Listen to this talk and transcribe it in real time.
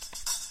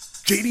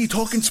JD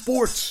Talking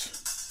Sports.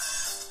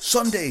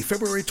 Sunday,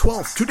 February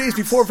 12th, 2 days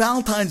before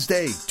Valentine's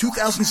Day,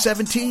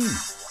 2017.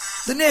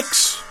 The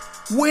Knicks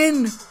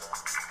win.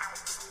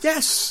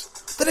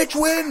 Yes, the Knicks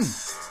win.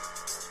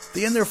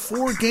 They end their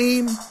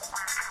 4-game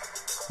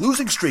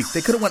losing streak.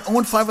 They could have went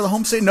 0-5 with a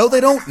home state. No, they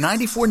don't.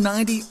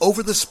 94-90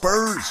 over the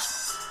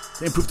Spurs.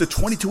 They improved to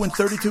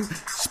 22-32.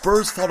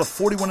 Spurs fall to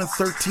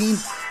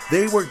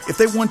 41-13. If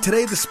they won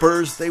today, the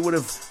Spurs, they would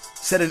have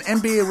set an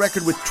NBA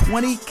record with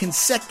 20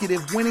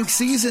 consecutive winning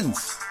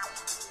seasons.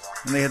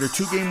 And they had their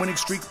 2-game winning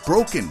streak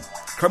broken.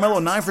 Carmelo,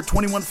 9 for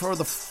 21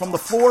 from the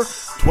floor,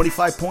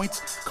 25 points.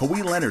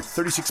 Kawhi Leonard,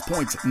 36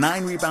 points,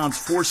 9 rebounds,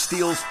 4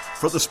 steals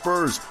for the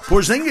Spurs.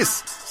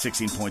 Porzingis,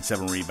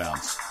 16.7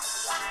 rebounds.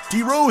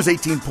 D. Rose,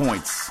 18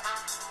 points.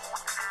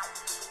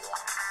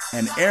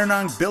 And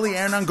Billy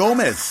Hernan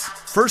Gomez,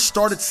 first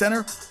start at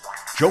center.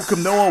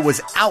 Joakim Noah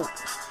was out.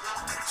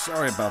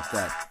 Sorry about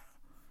that.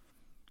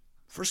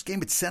 First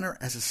game at center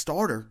as a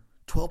starter,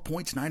 12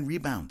 points, 9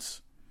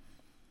 rebounds.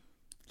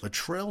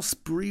 Latrell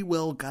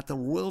Sprewell got the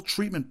royal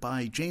treatment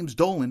by James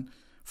Dolan.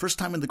 First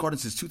time in the Garden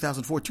since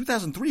 2004.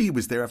 2003 he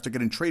was there after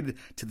getting traded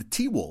to the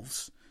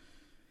T-Wolves.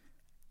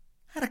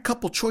 Had a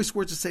couple choice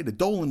words to say to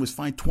Dolan, was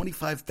fined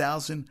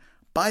 $25,000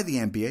 by the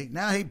NBA.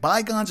 Now, hey,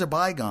 bygones are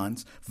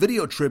bygones.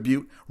 Video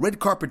tribute, red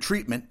carpet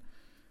treatment.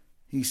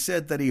 He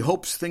said that he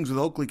hopes things with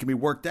Oakley can be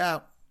worked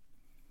out.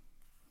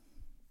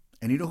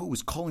 And you know who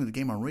was calling the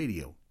game on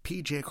radio?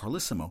 PJ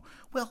Carlissimo.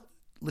 Well,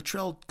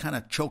 Latrell kind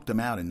of choked him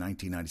out in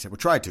 1997, or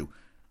tried to,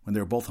 when they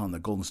were both on the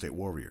Golden State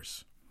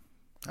Warriors.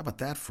 How about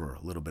that for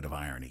a little bit of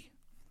irony?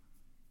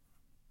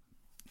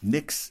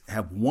 Knicks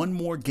have one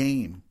more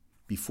game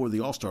before the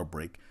All-Star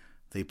break.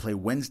 They play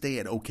Wednesday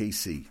at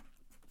OKC.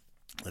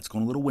 Let's go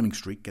on a little winning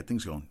streak, get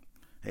things going.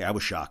 Hey, I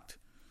was shocked.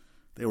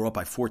 They were up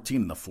by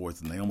 14 in the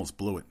fourth, and they almost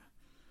blew it.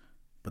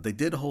 But they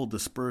did hold the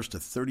Spurs to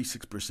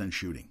 36%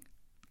 shooting.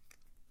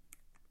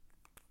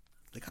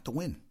 They got the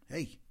win.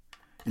 Hey,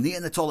 in the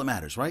end, that's all that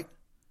matters, right?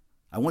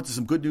 I went to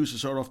some good news to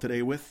start off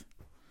today with,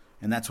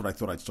 and that's what I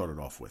thought I'd start it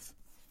off with.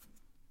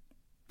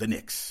 The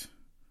Knicks.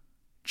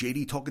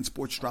 JD Talking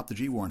Sports, Drop the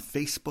G. We're on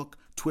Facebook,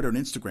 Twitter, and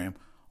Instagram.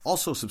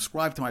 Also,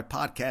 subscribe to my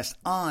podcast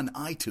on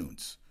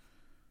iTunes.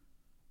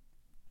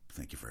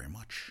 Thank you very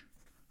much.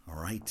 All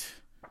right.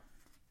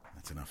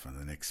 That's enough on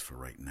the Knicks for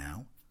right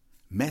now.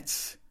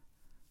 Mets.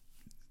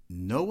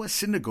 Noah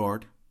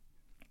Syndergaard,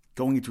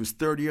 going into his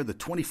third year, the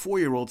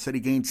 24-year-old said he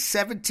gained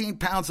 17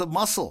 pounds of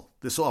muscle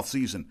this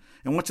offseason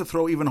and wants to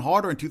throw even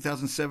harder in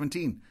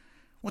 2017.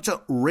 Wants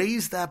to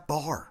raise that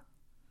bar.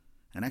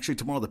 And actually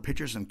tomorrow the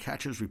pitchers and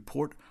catchers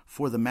report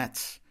for the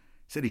Mets.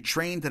 Said he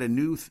trained at a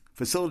new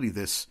facility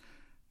this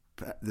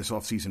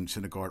offseason,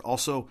 Syndergaard.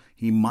 Also,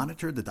 he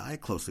monitored the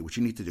diet closely, which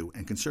you need to do,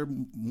 and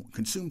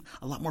consumed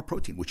a lot more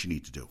protein, which you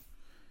need to do.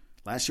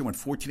 Last year went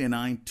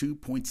 14-9,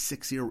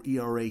 2.60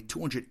 ERA,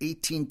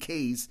 218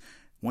 Ks.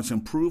 Wants to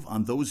improve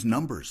on those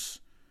numbers.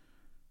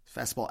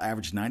 Fastball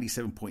averaged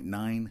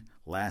 97.9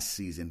 last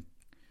season.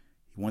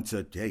 He wants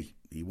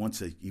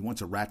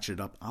to ratchet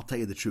it up. I'll tell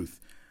you the truth.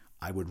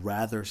 I would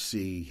rather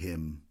see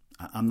him.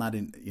 I'm not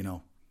in,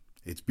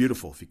 it's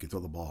beautiful if you can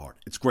throw the ball hard.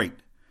 It's great.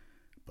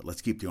 But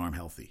let's keep the arm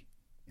healthy.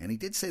 And he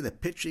did say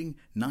that pitching,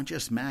 not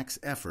just max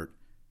effort,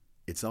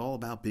 it's all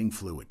about being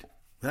fluid.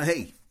 But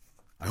hey,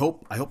 I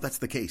hope that's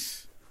the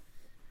case.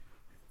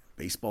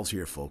 Baseball's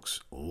here,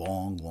 folks.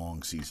 Long,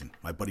 long season.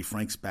 My buddy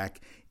Frank's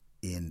back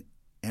in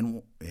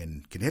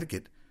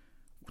Connecticut.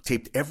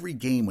 Taped every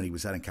game when he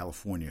was out in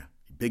California.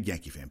 Big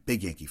Yankee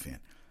fan.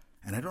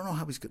 And I don't know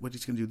what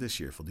he's going to do this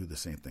year, if he'll do the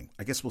same thing.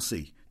 I guess we'll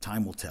see.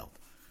 Time will tell.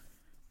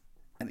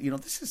 And,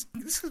 this is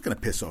going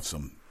to piss off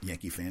some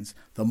Yankee fans.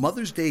 The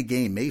Mother's Day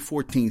game, May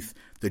 14th,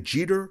 the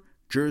Jeter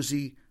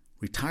Jersey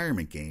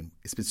retirement game.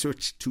 It's been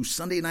switched to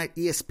Sunday night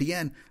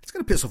ESPN. It's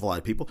going to piss off a lot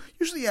of people.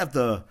 Usually you have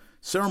the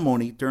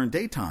ceremony during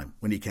daytime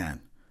when you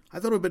can. I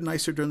thought it would have been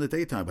nicer during the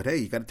daytime, but hey,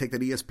 you got to take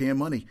that ESPN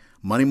money.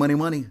 Money.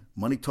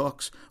 Money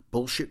talks.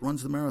 Bullshit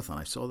runs the marathon.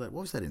 I saw that.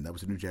 What was that in? That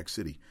was in New Jack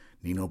City.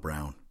 Nino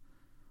Brown.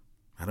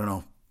 I don't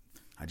know.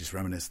 I just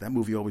reminisce. That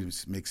movie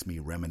always makes me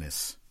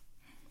reminisce.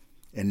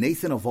 And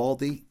Nathan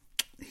Eovaldi,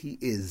 he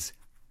is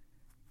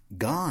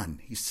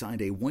gone. He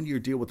signed a 1-year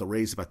deal with the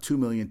Rays, about $2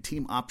 million,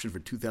 team option for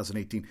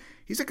 2018.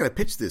 He's not going to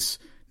pitch this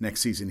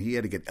next season. He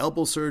had to get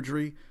elbow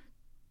surgery.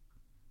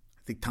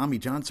 I think Tommy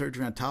John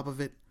surgery on top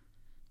of it.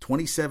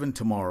 27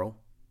 tomorrow.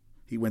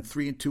 He went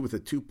 3-2 with a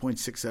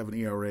 2.67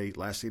 ERA,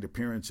 last 8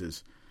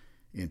 appearances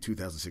in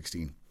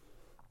 2016.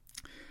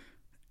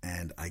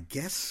 And I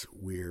guess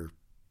we're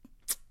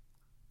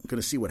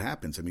going to see what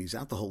happens. I mean, he's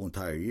out the whole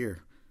entire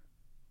year.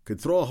 Could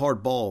throw a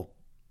hard ball,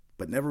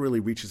 but never really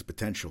reaches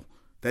potential.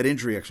 That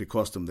injury actually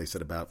cost him, they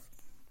said,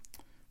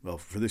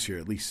 for this year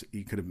at least,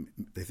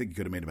 they think he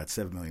could have made about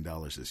 $7 million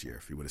this year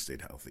if he would have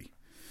stayed healthy.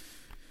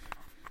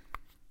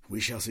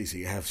 We shall see. So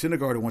you have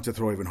Syndergaard who wants to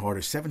throw even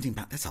harder. 17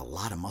 pounds. That's a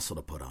lot of muscle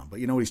to put on. But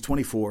he's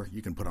 24.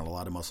 You can put on a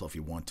lot of muscle if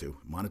you want to.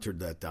 Monitored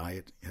that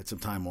diet. Had some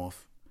time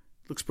off.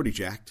 Looks pretty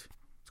jacked.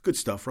 It's good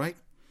stuff, right?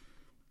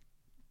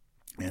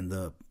 And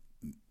the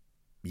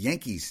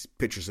Yankees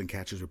pitchers and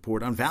catchers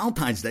report on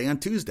Valentine's Day on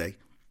Tuesday.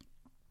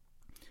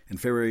 And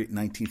February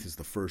 19th is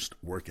the first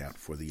workout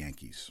for the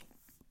Yankees.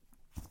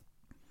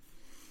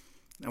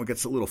 Now we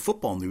get a little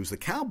football news. The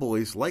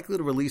Cowboys likely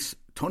to release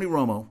Tony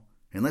Romo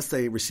unless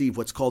they receive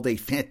what's called a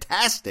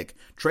fantastic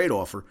trade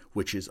offer,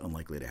 which is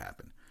unlikely to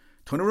happen.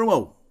 Tony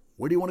Romo,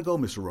 where do you want to go,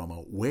 Mr.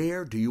 Romo?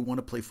 Where do you want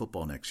to play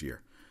football next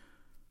year?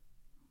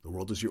 The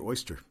world is your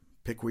oyster.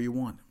 Pick where you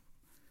want.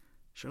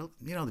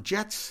 The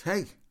Jets,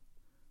 hey,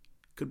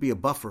 could be a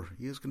buffer.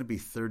 He is going to be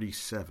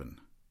 37.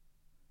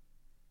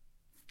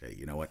 Hey,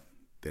 you know what?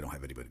 They don't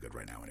have anybody good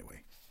right now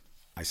anyway.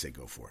 I say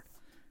go for it.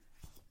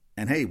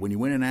 And hey, when you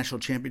win a national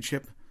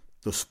championship,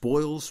 the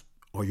spoils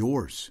are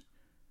yours.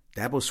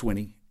 Dabo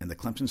Swinney and the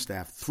Clemson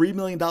staff, $3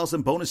 million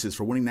in bonuses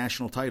for winning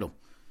national title.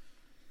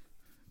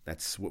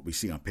 That's what we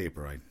see on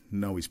paper. I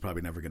know he's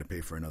probably never going to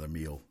pay for another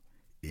meal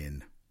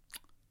in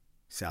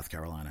South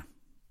Carolina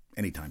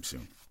anytime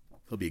soon.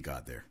 He'll be a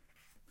god there.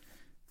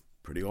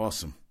 Pretty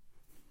awesome.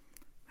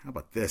 How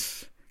about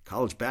this?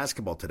 College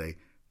basketball today.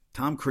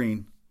 Tom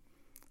Crean,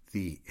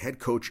 the head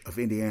coach of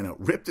Indiana,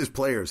 ripped his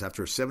players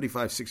after a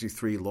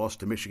 75-63 loss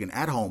to Michigan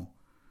at home.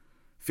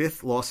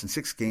 5th loss in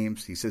 6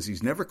 games. He says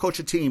he's never coached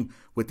a team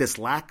with this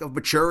lack of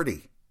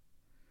maturity.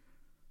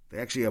 They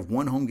actually have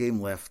 1 home game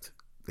left.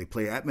 They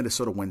play at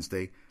Minnesota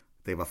Wednesday.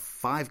 They have a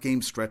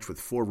 5-game stretch with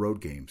 4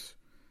 road games.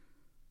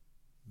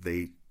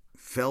 They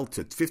fell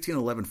to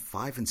 15-11,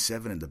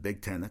 5-7 in the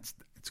Big Ten. It's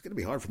going to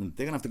be hard for them.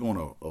 They're going to have to go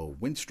on a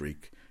win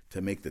streak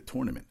to make the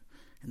tournament.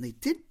 And they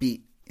did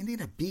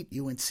Indiana beat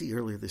UNC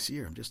earlier this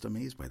year. I'm just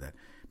amazed by that.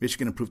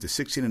 Michigan improved to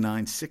 16-9,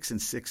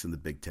 6-6 in the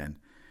Big Ten.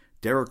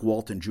 Derek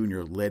Walton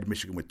Jr. led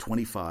Michigan with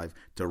 25.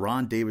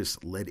 Deron Davis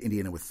led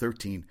Indiana with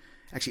 13.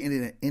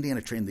 Actually,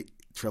 Indiana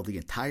trailed the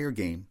entire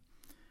game.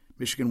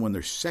 Michigan won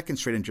their 2nd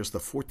straight and just the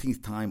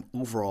 14th time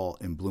overall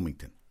in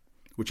Bloomington,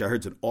 which I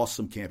heard is an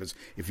awesome campus.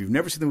 If you've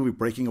never seen the movie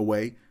Breaking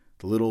Away,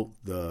 the little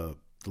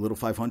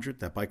 500,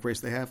 that bike race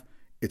they have,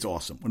 it's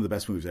awesome. One of the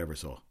best movies I ever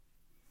saw.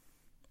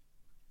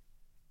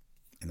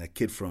 And that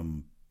kid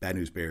from Bad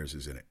News Bears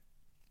is in it.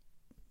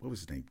 What was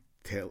his name?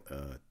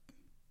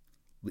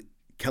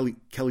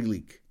 Kelly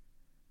Leak.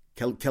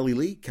 Kelly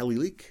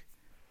Leak?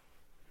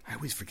 I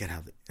always forget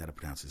how to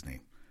pronounce his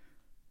name.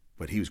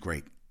 But he was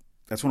great.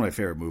 That's one of my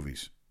favorite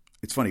movies.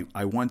 It's funny.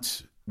 I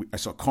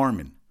saw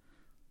Carmen,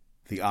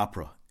 the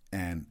opera,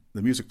 and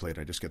the music played.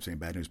 I just kept saying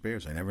Bad News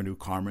Bears. I never knew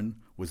Carmen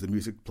was the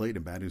music played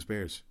in Bad News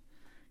Bears.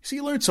 See,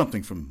 you learn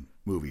something from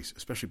movies,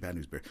 especially Bad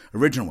News Bears.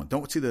 Original one.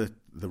 Don't see the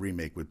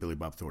remake with Billy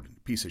Bob Thornton.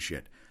 Piece of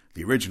shit.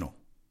 The original.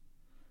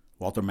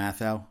 Walter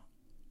Matthau.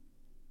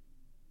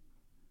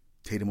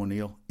 Tatum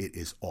O'Neal. It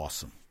is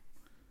awesome.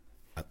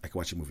 I can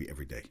watch a movie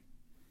every day.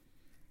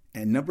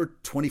 And number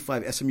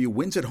 25, SMU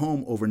wins at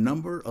home over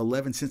number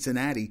 11,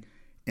 Cincinnati,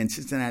 and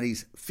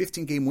Cincinnati's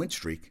 15-game win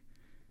streak,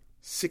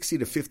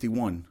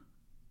 60-51.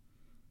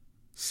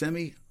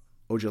 Semi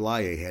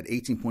Ojalaye had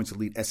 18 points to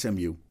lead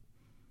SMU.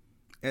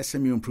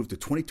 SMU improved to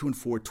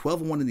 22-4,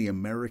 12-1 in the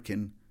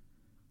American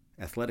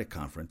Athletic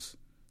Conference.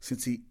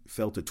 Cincy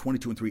fell to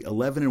 22-3,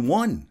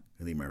 11-1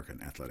 in the American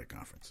Athletic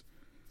Conference.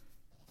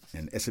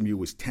 And SMU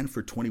was 10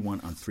 for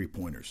 21 on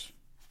 3-pointers.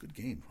 Good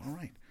game. All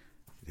right.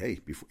 Hey,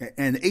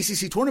 and the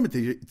ACC tournament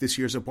this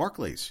year is at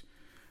Barclays.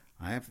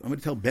 I'm going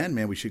to tell Ben,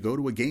 man, we should go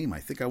to a game. I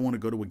think I want to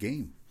go to a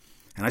game.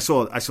 And I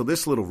saw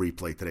this little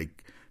replay today.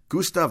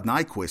 Gustav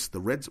Nyquist, the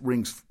Red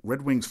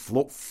Wings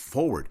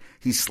forward,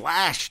 he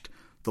slashed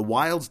the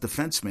Wild's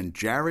defenseman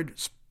Jared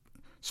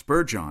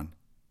Spurgeon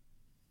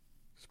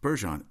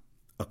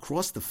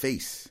across the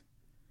face.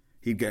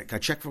 He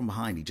got checked from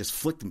behind. He just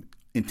flicked him.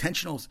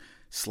 Intentional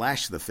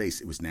slash to the face.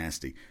 It was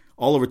nasty.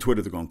 All over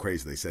Twitter, they're going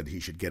crazy. They said he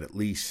should get at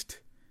least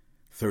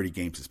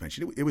 30-game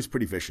suspension. It was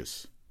pretty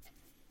vicious.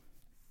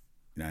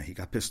 He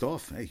got pissed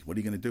off. Hey, what are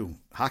you going to do?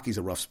 Hockey's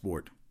a rough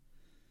sport.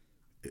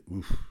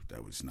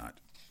 That was not.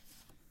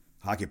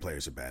 Hockey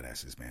players are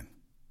badasses, man.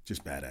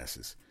 Just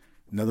badasses.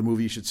 Another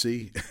movie you should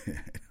see.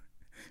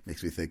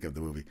 Makes me think of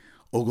the movie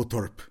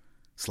Oglethorpe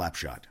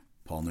Slapshot.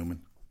 Paul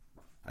Newman.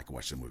 I can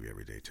watch that movie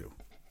every day, too.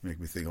 Make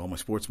me think of all my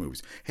sports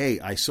movies. Hey,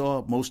 I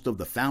saw most of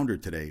The Founder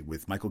today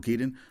with Michael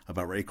Keaton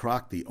about Ray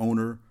Kroc, the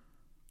owner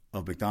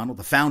of McDonald's,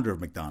 the founder of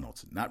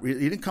McDonald's. Not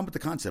really, he didn't come with the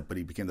concept, but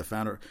he became the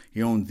founder.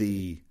 He owned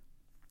the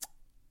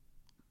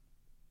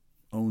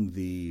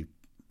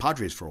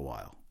Padres for a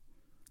while.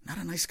 Not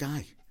a nice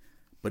guy.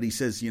 But he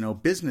says,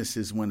 business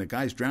is when a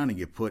guy's drowning,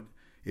 you put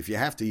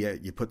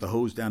the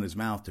hose down his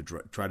mouth to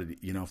try to,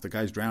 if the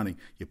guy's drowning,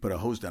 you put a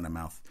hose down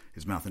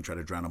his mouth and try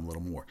to drown him a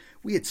little more.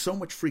 We had so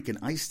much freaking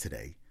ice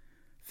today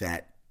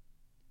that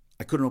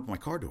I couldn't open my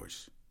car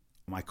doors.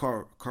 My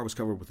car was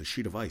covered with a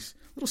sheet of ice. A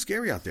little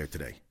scary out there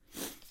today.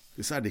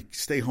 Decided to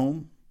stay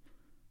home,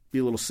 be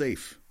a little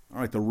safe. All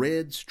right, the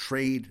Reds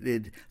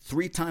traded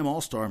 3-time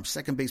All-Star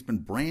second baseman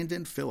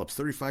Brandon Phillips,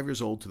 35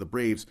 years old, to the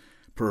Braves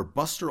per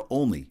Buster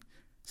Olney.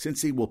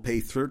 Cincy will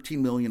pay $13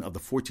 million of the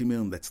 $14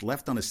 million that's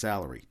left on his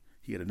salary.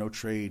 He had a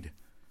no-trade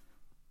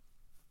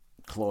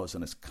clause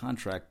on his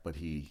contract, but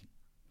he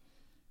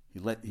He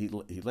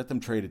let them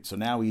trade it. So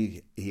now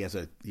he has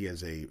a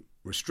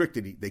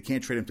restricted. They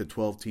can't trade him to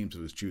 12 teams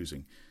of his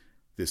choosing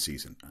this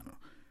season. I don't know.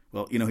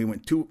 Well, he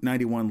went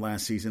 291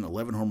 last season,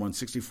 11 home runs,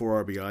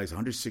 64 RBIs,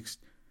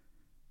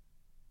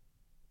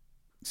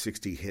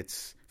 160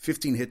 hits,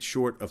 15 hits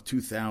short of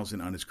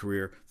 2,000 on his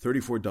career,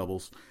 34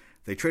 doubles.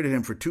 They traded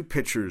him for two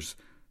pitchers.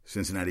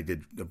 Cincinnati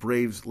did. The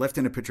Braves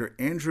left-handed pitcher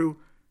Andrew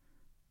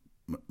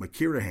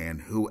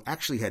McKirahan, who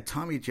actually had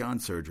Tommy John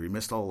surgery,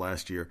 missed all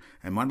last year,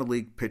 and minor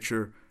league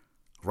pitcher,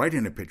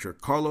 right-handed pitcher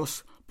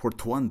Carlos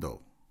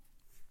Portuondo.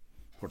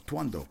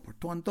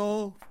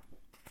 Portuondo.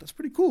 That's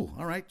pretty cool.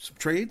 All right, some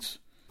trades.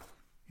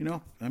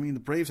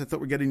 The Braves, I thought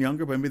were getting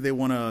younger, but maybe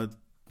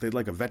they'd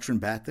like a veteran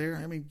bat there.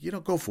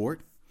 Go for it.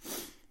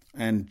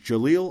 And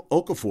Jaleel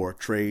Okafor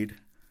trade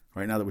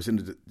right now that was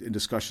in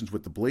discussions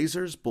with the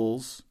Blazers,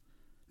 Bulls,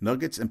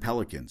 Nuggets, and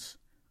Pelicans.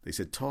 They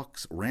said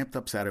talks ramped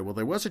up Saturday. Well,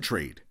 there was a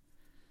trade.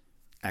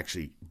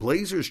 Actually,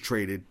 Blazers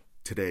traded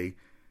today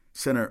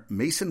center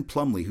Mason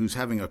Plumlee, who's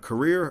having a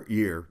career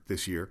year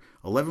this year,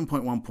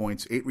 11.1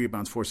 points, 8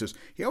 rebounds, 4 assists.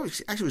 He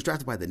actually was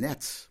drafted by the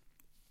Nets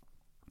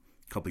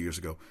a couple years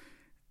ago.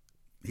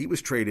 He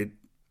was traded,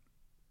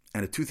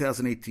 and a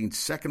 2018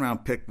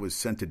 second-round pick was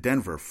sent to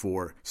Denver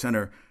for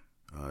center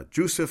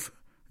Jusuf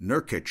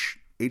Nurkic,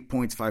 8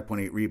 points,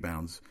 5.8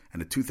 rebounds,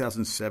 and a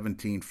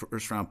 2017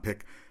 first-round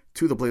pick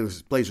to the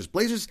Blazers.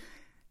 Blazers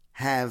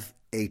have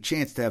a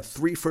chance to have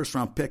 3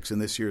 first-round picks in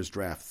this year's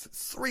draft.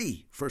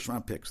 3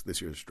 first-round picks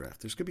this year's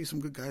draft. There's going to be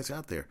some good guys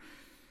out there.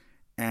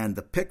 And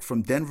the pick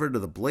from Denver to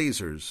the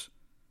Blazers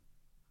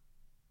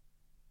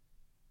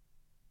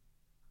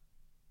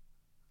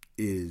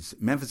is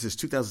Memphis'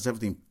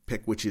 2017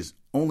 pick, which is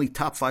only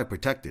top 5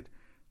 protected.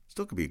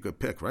 Still could be a good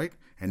pick, right?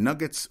 And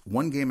Nuggets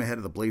 1 game ahead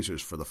of the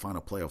Blazers for the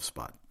final playoff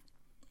spot.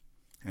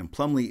 And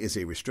Plumlee is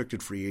a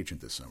restricted free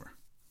agent this summer.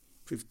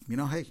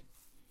 Hey,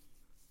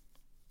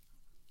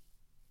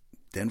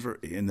 Denver,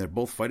 and they're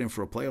both fighting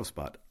for a playoff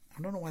spot.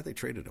 I don't know why they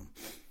traded him.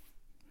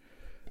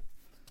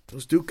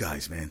 Those Duke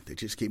guys, man, they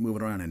just keep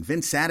moving around. And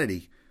Vince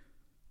Saturday,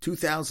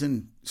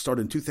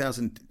 started in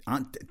 2000.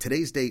 On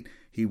today's date,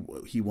 he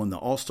won the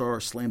All-Star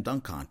Slam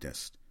Dunk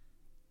Contest.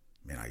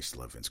 Man, I used to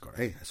love Vince Carter.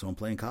 Hey, I saw him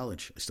play in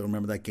college. I still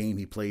remember that game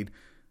he played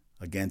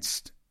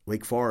against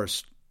Wake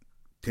Forest.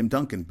 Tim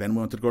Duncan. Ben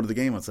wanted to go to the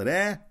game. I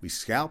said, we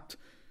scalped.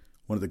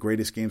 One of the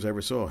greatest games I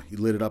ever saw. He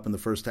lit it up in the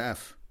first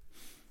half.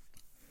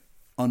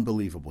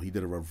 Unbelievable. He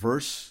did a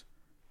reverse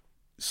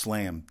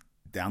slam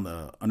down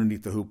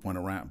underneath the hoop, went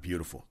around.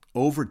 Beautiful.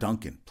 Over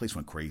Duncan. Place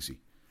went crazy.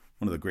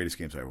 One of the greatest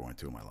games I ever went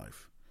to in my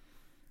life.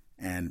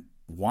 And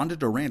Wanda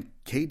Durant,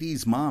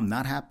 KD's mom,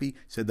 not happy,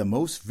 said the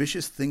most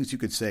vicious things you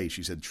could say.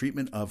 She said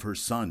treatment of her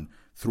son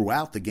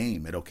throughout the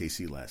game at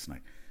OKC last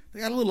night. They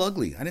got a little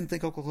ugly. I didn't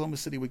think Oklahoma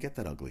City would get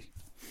that ugly.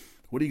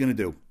 What are you going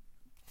to do?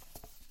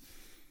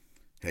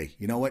 Hey,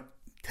 you know what?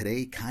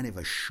 Today, kind of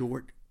a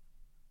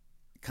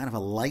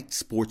light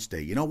sports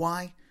day. You know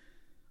why?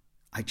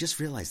 I just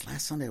realized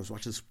last Sunday I was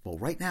watching the Super Bowl.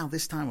 Right now,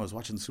 this time I was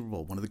watching the Super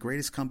Bowl. One of the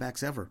greatest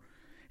comebacks ever.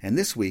 And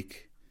this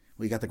week,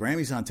 we got the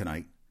Grammys on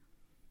tonight.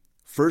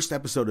 First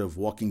episode of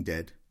Walking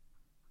Dead.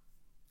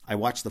 I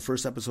watched the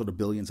first episode of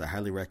Billions. I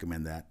highly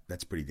recommend that.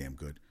 That's pretty damn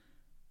good.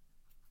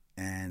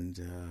 And,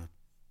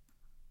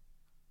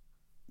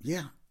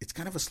 it's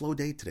kind of a slow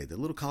day today. The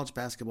little college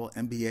basketball,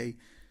 NBA.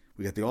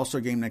 We got the All-Star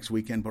game next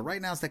weekend. But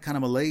right now, it's that kind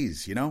of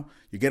malaise, You're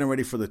getting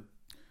ready for the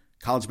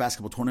college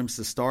basketball tournaments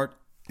to start,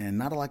 and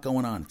not a lot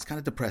going on. It's kind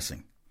of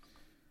depressing.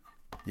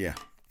 Yeah.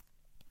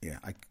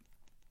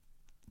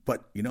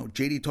 But,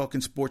 JD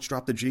Talking Sports,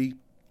 Drop the G.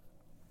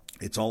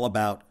 It's all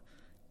about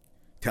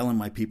telling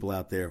my people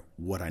out there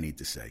what I need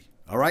to say.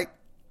 All right?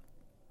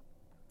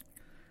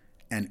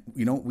 And,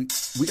 we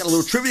got a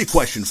little trivia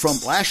question from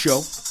last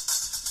show.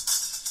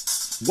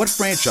 What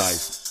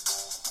franchise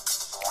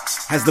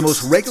has the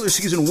most regular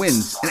season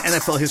wins in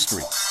NFL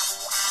history?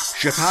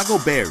 Chicago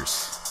Bears.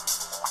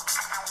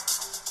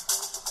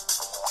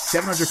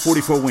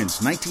 744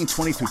 wins,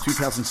 1920 through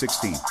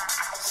 2016.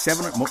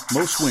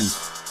 Most wins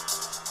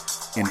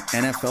in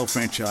NFL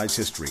franchise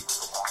history.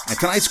 And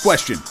tonight's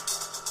question,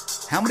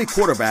 how many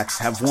quarterbacks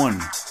have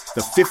won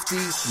the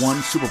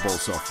 51 Super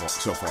Bowls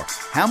so far?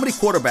 How many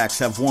quarterbacks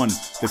have won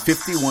the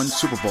 51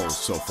 Super Bowls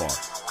so far?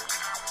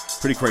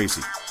 Pretty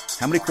crazy.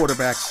 How many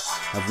quarterbacks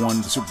have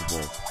won the Super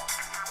Bowl?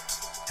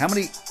 How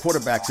many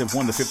quarterbacks have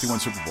won the 51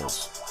 Super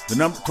Bowls? The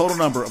total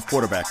number of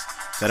quarterbacks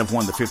that have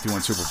won the 51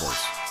 Super Bowls.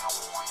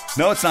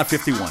 No, it's not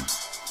 51.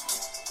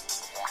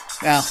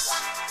 Now,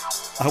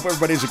 I hope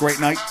everybody has a great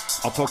night.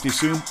 I'll talk to you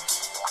soon.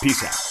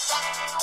 Peace out.